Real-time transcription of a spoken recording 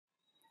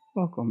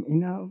Welcome.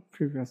 In our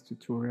previous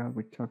tutorial,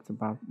 we talked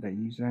about the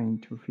user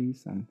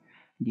interface and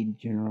the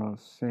general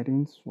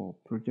settings for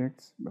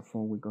projects.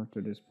 Before we got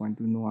to this point,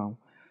 we know how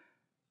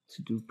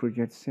to do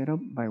project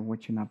setup by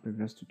watching our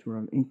previous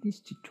tutorial. In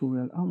this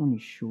tutorial, I want to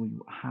show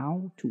you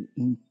how to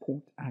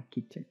import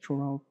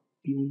architectural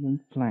building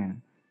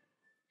plan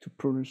to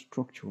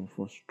PROTASTRUCTURE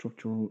for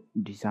structural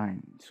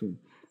design. So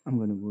I'm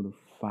going to go to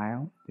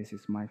File. This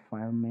is my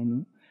File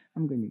menu.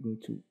 I'm going to go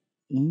to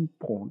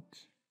Import.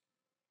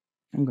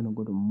 I'm going to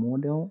go to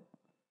Model,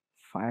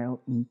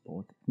 File,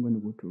 Import. I'm going to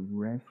go to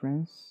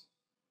Reference.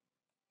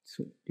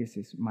 So this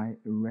is my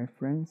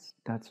reference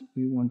that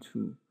we want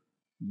to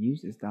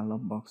use. This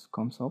dialog box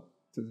comes up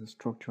to the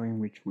structure in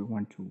which we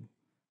want to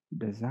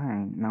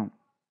design. Now,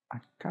 a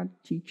CAD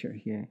teacher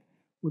here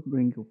would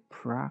bring you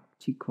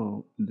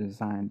practical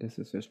design. This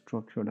is a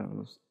structure that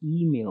was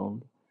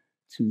emailed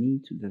to me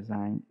to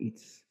design.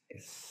 It's a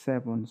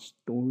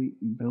 7-story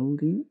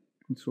building.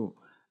 And so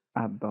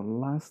at the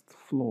last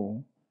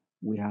floor,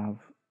 we have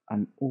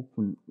an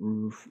open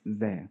roof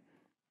there.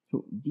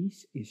 So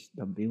this is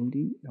the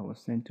building that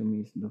was sent to me.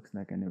 It looks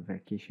like an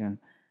vacation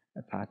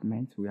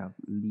apartment. We have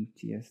lift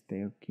here,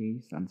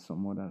 staircase, and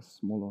some other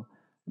smaller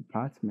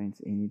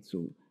apartments in it.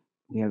 So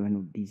we are going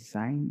to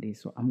design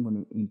this. So I'm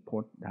going to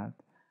import that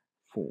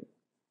for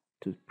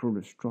to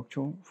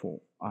PROTASTRUCTURE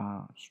for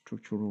our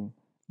structural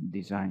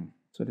design.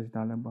 So this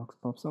dialog box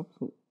pops up.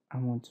 So I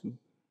want to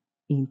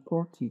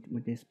import it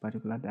with this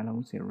particular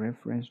dialog. It's a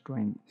reference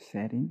drawing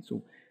setting.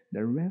 So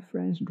the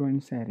reference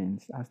drawing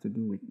settings has to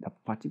do with the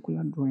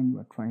particular drawing you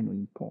are trying to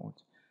import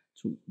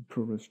to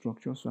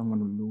PROTASTRUCTURE. So I'm going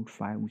to load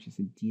file, which is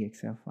a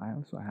DXF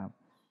file. So I have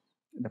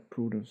the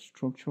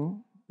PROTASTRUCTURE,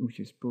 which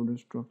is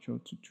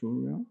PROTASTRUCTURE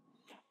tutorial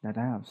that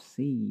I have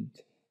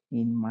saved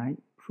in my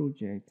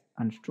project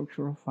and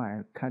structural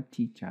file CAD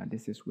teacher.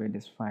 This is where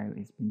this file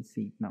is being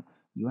saved. Now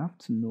you have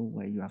to know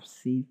where you have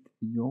saved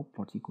your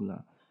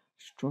particular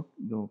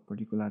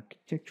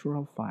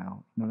architectural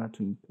file in order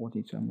to import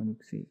it. So I'm going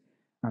to say,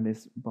 and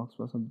this box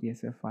was of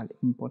DSF file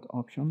import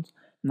options.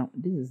 Now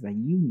this is the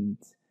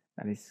unit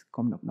that is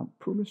coming up. Now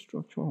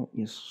PROTASTRUCTURE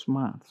is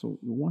smart, so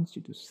it wants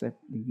you to set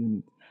the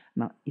unit.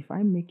 Now if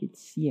I make it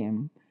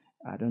cm,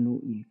 I don't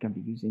know if you can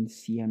be using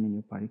cm in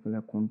your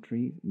particular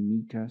country,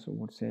 meters or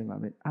whatever,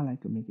 but I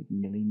like to make it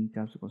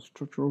millimeters because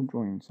structural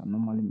drawings are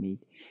normally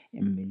made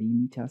in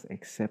millimeters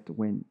except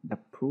when the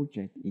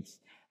project is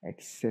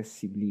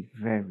excessively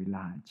very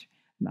large.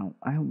 Now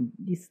I have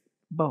this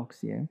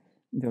box here,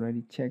 it's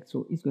already checked,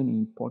 so it's going to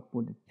import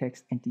both the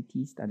text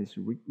entities that is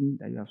written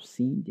that you have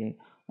seen there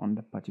on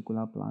the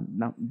particular plan.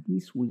 Now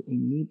this will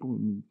enable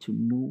me to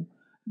know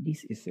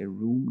this is a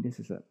room, this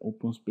is an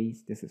open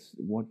space, this is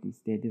what is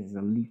there, this is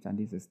a lift, and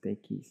this is a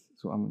staircase.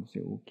 So I'm going to say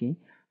okay,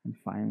 I'm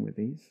fine with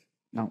this.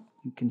 Now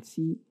you can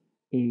see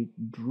a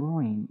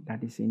drawing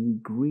that is in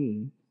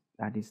gray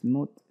that is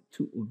not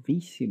too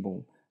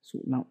visible. So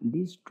now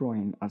this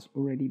drawing has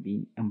already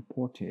been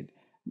imported.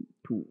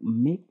 To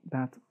make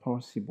that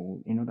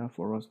possible, in order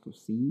for us to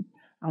see,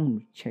 I'm going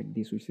to check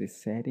this, which is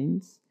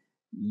settings,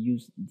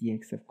 use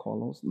DXF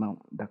colors.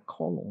 Now the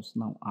colors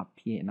now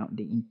appear. Now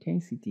the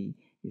intensity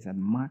is at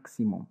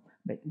maximum,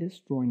 but this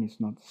drawing is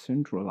not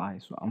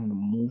centralized, so I'm going to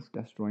move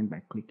this drawing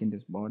by clicking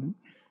this button.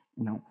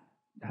 Now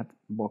that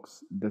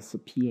box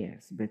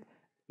disappears, but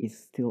it's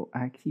still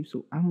active,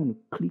 so I'm going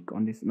to click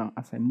on this. Now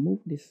as I move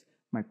this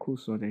my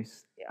cursor,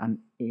 there's an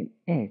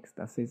X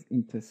that says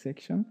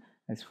intersection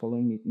that's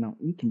following it. Now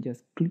you can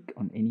just click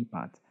on any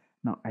part.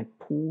 Now I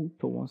pull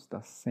towards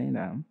the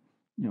center.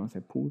 As I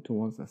pull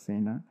towards the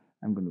center,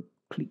 I'm going to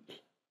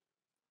click.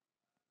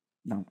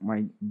 Now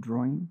my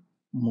drawing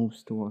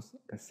moves towards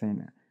the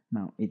center.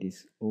 Now it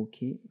is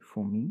okay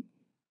for me.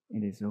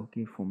 It is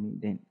okay for me.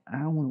 Then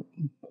I want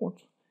to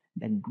import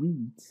the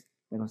grids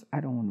because I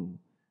don't want to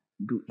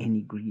do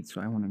any grid.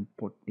 So I want to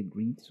import the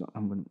grid. So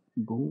I'm going to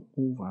go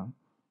over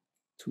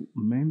to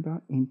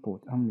member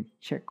import. I'm going to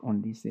check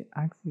on this, the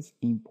axis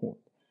import.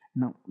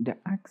 Now the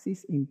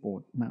axis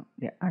import, now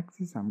the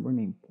axis I'm going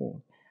to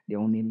import, they're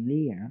on a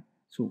layer,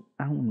 so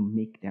I want to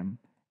make them,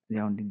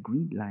 they're on the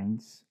grid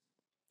lines.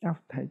 I've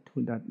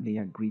titled that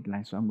layer grid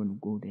line, so I'm going to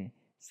go there,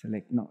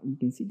 select. Now you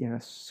can see there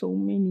are so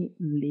many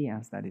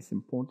layers that is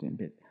important,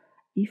 but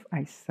if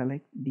I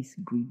select this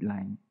grid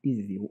line, this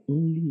is the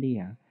only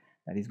layer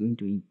that is going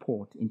to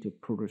import into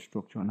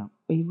PROTASTRUCTURE. Now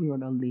every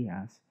other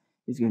layers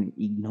is going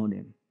to ignore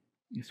them.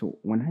 So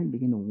when I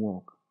begin to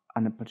work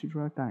at a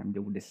particular time, they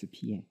will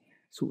disappear.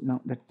 So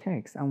now the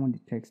text, I want the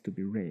text to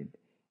be red.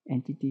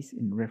 Entities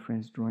in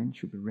reference drawing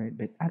should be red,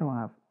 but I don't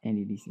have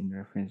entities in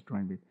reference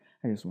drawing, but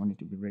I just want it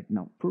to be red.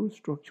 Now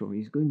PROTASTRUCTURE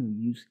is going to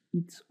use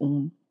its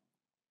own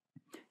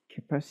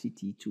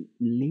capacity to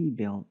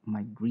label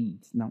my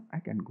grids. Now I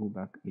can go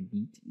back a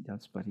bit,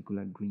 that's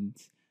particular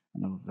grids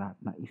and all of that.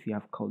 Now if you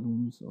have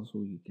columns also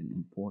you can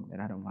import, but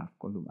I don't have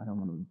column. I don't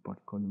want to import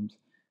columns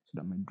so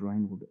that my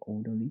drawing will be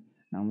orderly.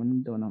 Now when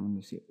I'm done, I'm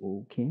going to say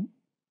okay.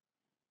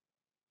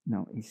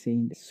 Now it's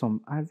saying that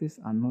some axes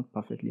are not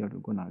perfectly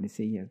orthogonal. They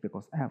say yes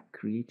because I have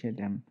created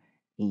them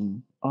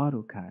in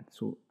AutoCAD,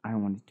 so I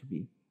want it to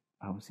be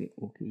I'll say,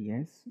 okay,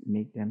 yes,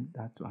 make them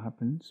that to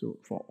happen. So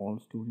for all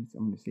stories,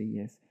 I'm going to say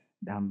yes,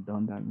 that I'm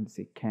done that, and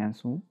say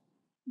cancel.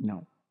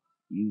 Now,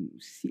 you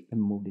see,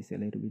 and move this a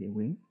little bit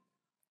away.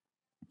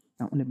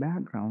 Now, on the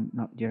background,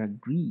 now there are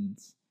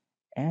grids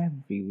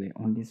everywhere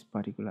on this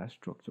particular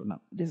structure.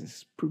 Now, this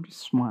is pretty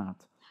smart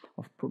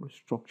of product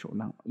structure.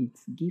 Now, it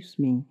gives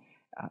me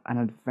an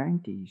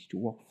advantage to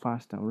work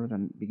faster rather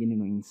than beginning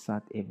to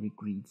insert every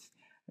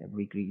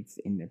grids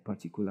in a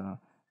particular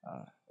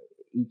uh,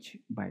 each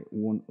by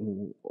one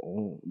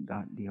or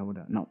that the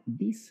other. Now,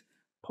 this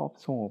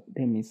pops up.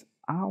 That means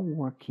our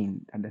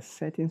working and the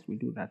settings we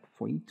do that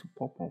for it to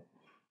pop up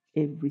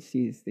every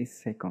 60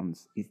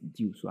 seconds is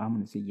due. So I'm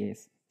going to say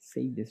yes,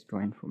 save this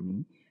drawing for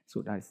me.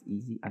 So that's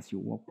easy as you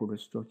work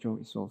product structure.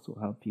 It's also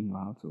helping you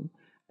out. So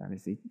that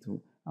is it.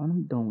 So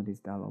I'm done with this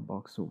dialog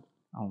box. So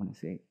I want to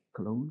say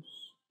close.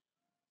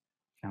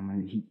 I'm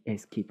going to hit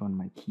escape on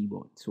my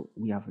keyboard. So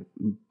we have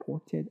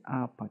imported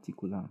our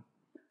particular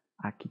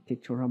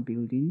architectural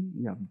building.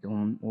 We have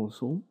done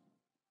also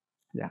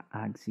the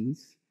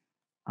axis,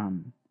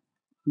 and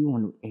we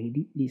want to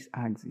edit this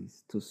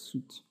axis to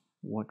suit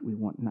what we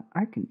want. Now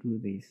I can do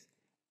this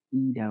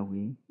either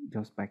way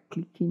just by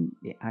clicking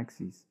the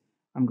axis.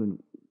 I'm going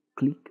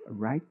to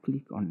right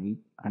click on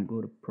it and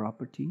go to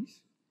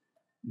properties.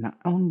 Now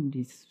on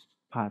this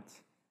part,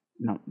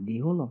 now the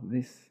whole of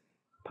this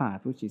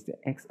part, which is the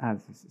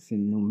x-axis, is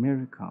in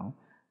numerical,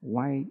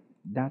 while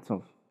that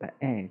of the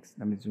x,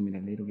 let me zoom in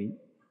a little bit.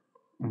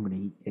 I'm going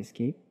to hit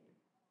escape.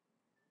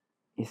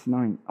 It's now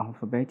in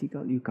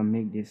alphabetical. You can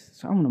make this.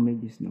 So I'm going to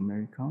make this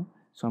numerical.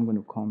 So I'm going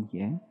to come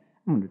here.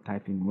 I'm going to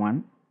type in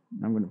 1.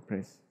 I'm going to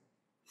press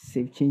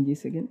save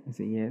changes again and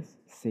say yes,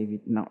 save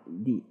it. Now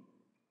the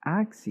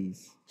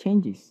axis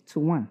changes to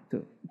 1.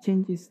 So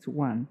changes to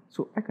 1.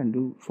 So I can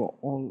do for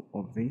all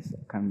of this.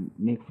 I can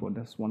make for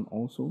this one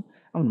also.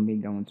 I'm going to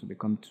make that one to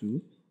become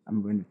 2.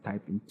 I'm going to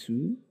type in 2.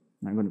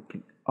 And I'm going to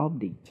click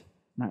update.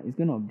 Now it's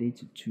going to update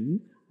to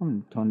 2. I'm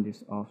going to turn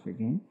this off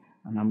again.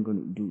 And I'm going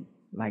to do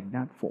like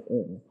that for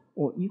all.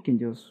 Or you can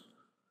just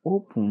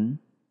open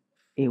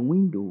a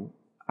window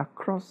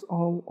across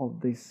all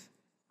of this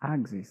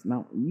axis.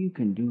 Now you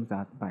can do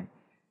that by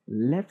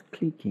left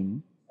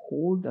clicking,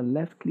 hold the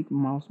left click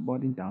mouse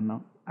button down.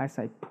 Now as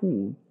I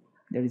pull,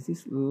 there is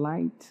this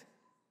light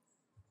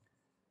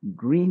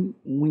green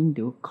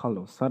window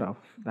color sort of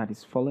that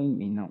is following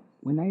me. Now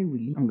when I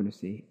release, I'm going to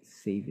say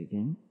save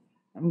again.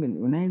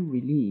 When I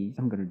release,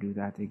 I'm going to do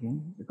that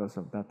again because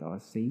of that I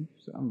was saved.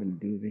 So I'm going to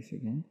do this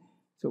again.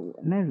 So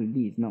when I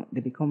release, now they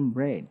become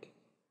red.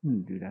 I'm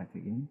going to do that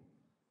again.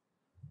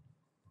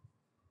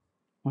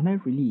 When I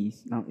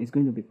release, now it's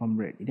going to become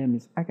red. That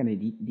means I can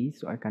edit this,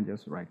 so I can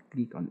just right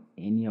click on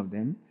any of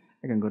them.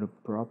 I can go to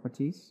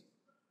properties.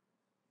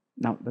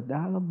 Now the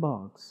dialog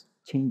box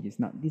changes.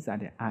 Now these are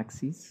the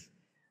axes,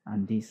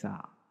 and these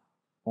are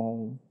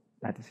all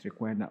that is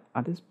required. Now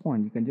at this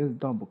point, you can just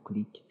double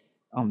click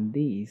on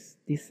this.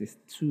 This is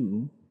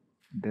 2.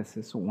 This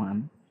is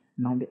 1.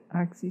 Now the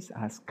axes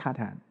are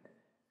scattered.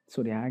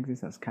 So the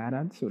axes are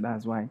scattered. So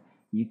that's why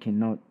you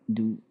cannot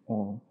do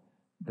all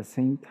the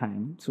same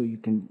time. So you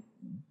can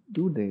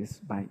do this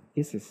by,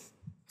 this is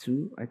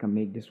 2. I can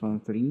make this one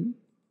 3.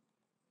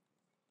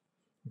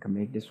 I can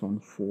make this one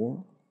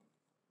 4.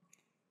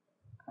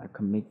 I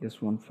can make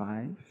this one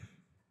 5.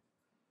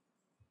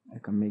 I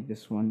can make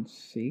this one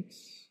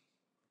 6.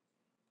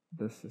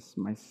 This is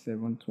my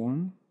 7th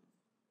one.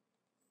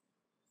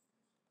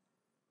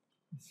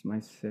 It's my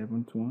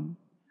 7th one.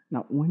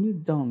 Now, when you're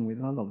done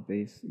with all of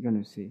this, you're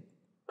going to say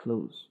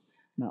close.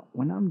 Now,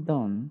 when I'm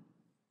done,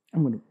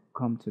 I'm going to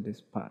come to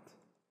this part.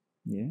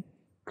 Yeah,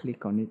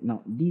 click on it.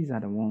 Now, these are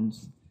the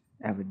ones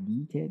I've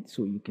edited,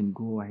 so you can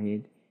go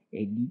ahead,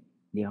 edit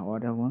the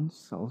other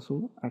ones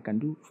also. I can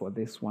do for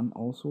this one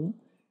also.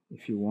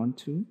 If you want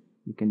to,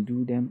 you can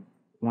do them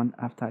one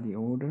after the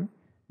other.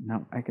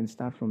 Now, I can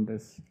start from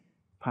this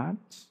part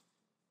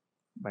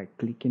by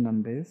clicking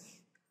on this,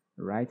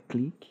 right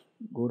click,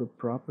 go to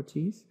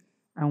properties.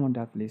 I want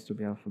that place to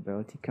be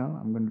alphabetical.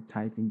 I'm going to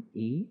type in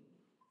A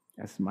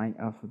as my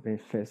alphabet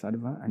first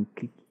advert and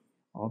click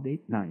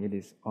update. Now it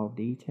is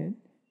updated.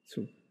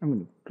 So I'm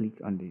going to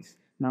click on this.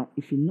 Now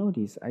if you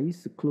notice, I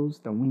used to close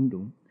the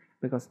window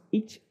because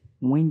each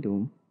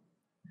window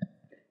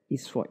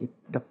is for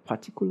the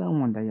particular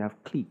one that you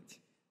have clicked.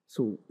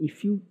 So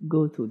if you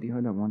go to the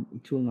other one,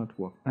 it will not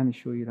work. Let me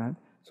show you that.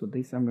 So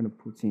this, I'm going to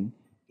put in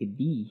a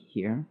B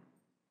here.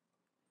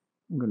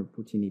 I'm going to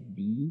put in a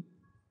B.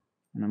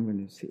 And I'm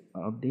going to say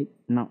update.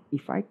 Now,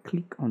 if I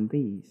click on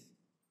this,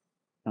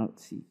 now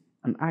see,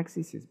 an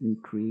axis has been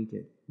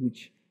created,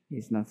 which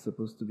is not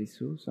supposed to be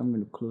so. So I'm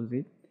going to close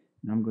it.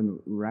 And I'm going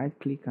to right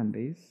click on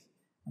this.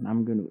 And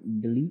I'm going to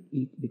delete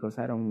it because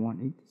I don't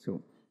want it.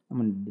 So I'm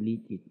going to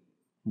delete it.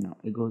 Now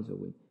it goes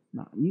away.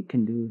 Now you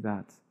can do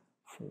that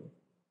for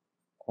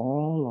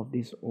all of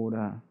these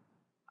other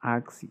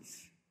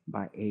axes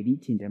by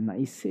editing them. Now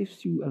it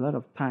saves you a lot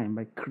of time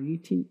by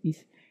creating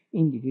these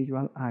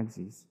individual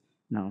axes.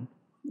 Now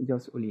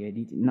just only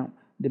edit it. Now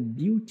the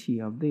beauty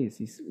of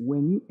this is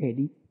when you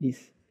edit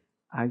this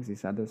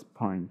axis at this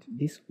point.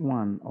 This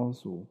one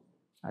also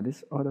at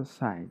this other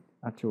side,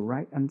 at your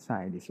right hand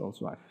side, is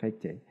also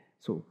affected.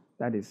 So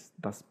that is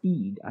the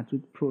speed at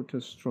which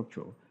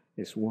PROTASTRUCTURE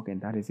is working.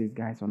 That is it,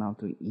 guys, on how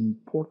to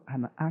import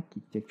an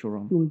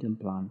architectural building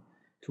plan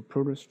to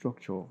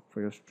PROTASTRUCTURE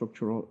for your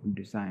structural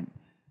design.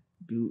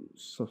 Do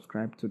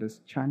subscribe to this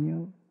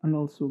channel and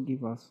also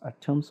give us a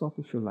thumbs up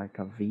if you like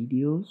our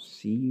videos.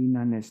 See you in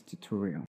our next tutorial.